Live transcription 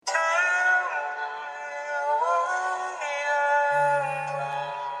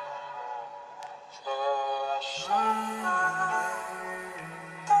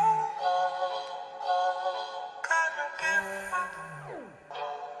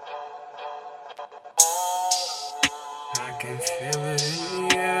can feel it in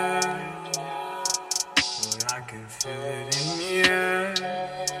the air. Boy, I can feel it in the air.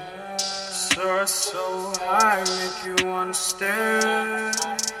 Soar so high, make you wanna stare.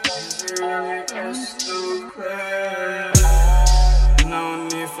 Is it really crystal clear? No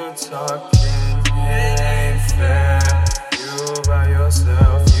need for talking, it ain't fair. You by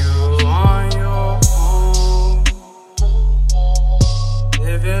yourself, you on your own,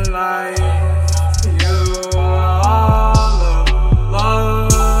 living life. You all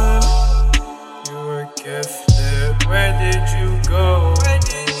alone. You were gifted. Where did you go?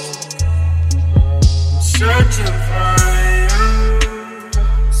 I'm searching for you.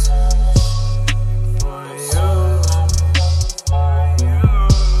 For you.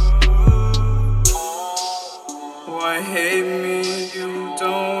 Why hate me? You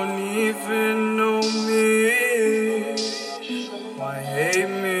don't even know me. Why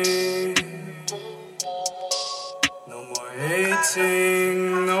hate me? No more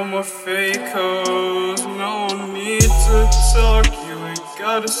hating, no more fake hoes. No need to talk, you ain't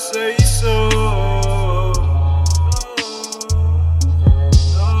gotta say so.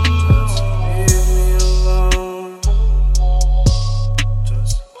 Just leave me alone.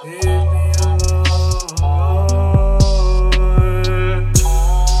 Just leave me alone.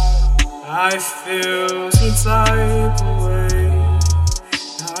 I feel some type of way.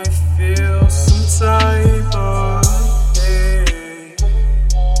 I feel some type of way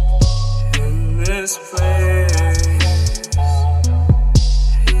in this place.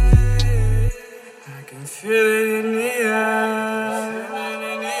 I can feel it in the air.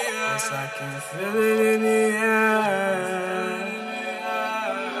 Yes, I can feel it in the air.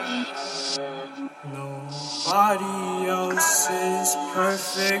 Nobody else is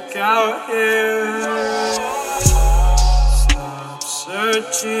perfect out here. Stop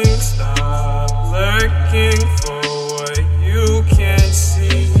searching, stop lurking for what you can't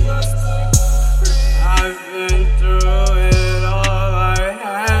see. I've been through it all, I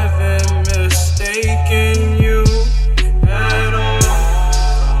haven't mistaken you at all.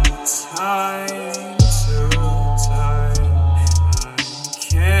 From time to time, I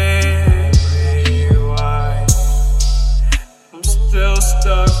can't rewind. I'm still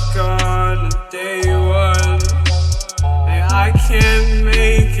stuck on day one. I can't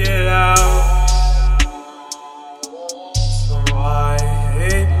make it out. So why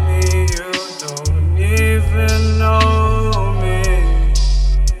hate me? You don't even know me.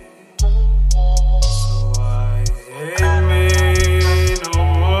 So why hate me? No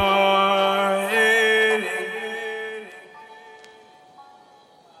more hating.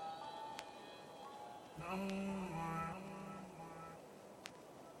 No more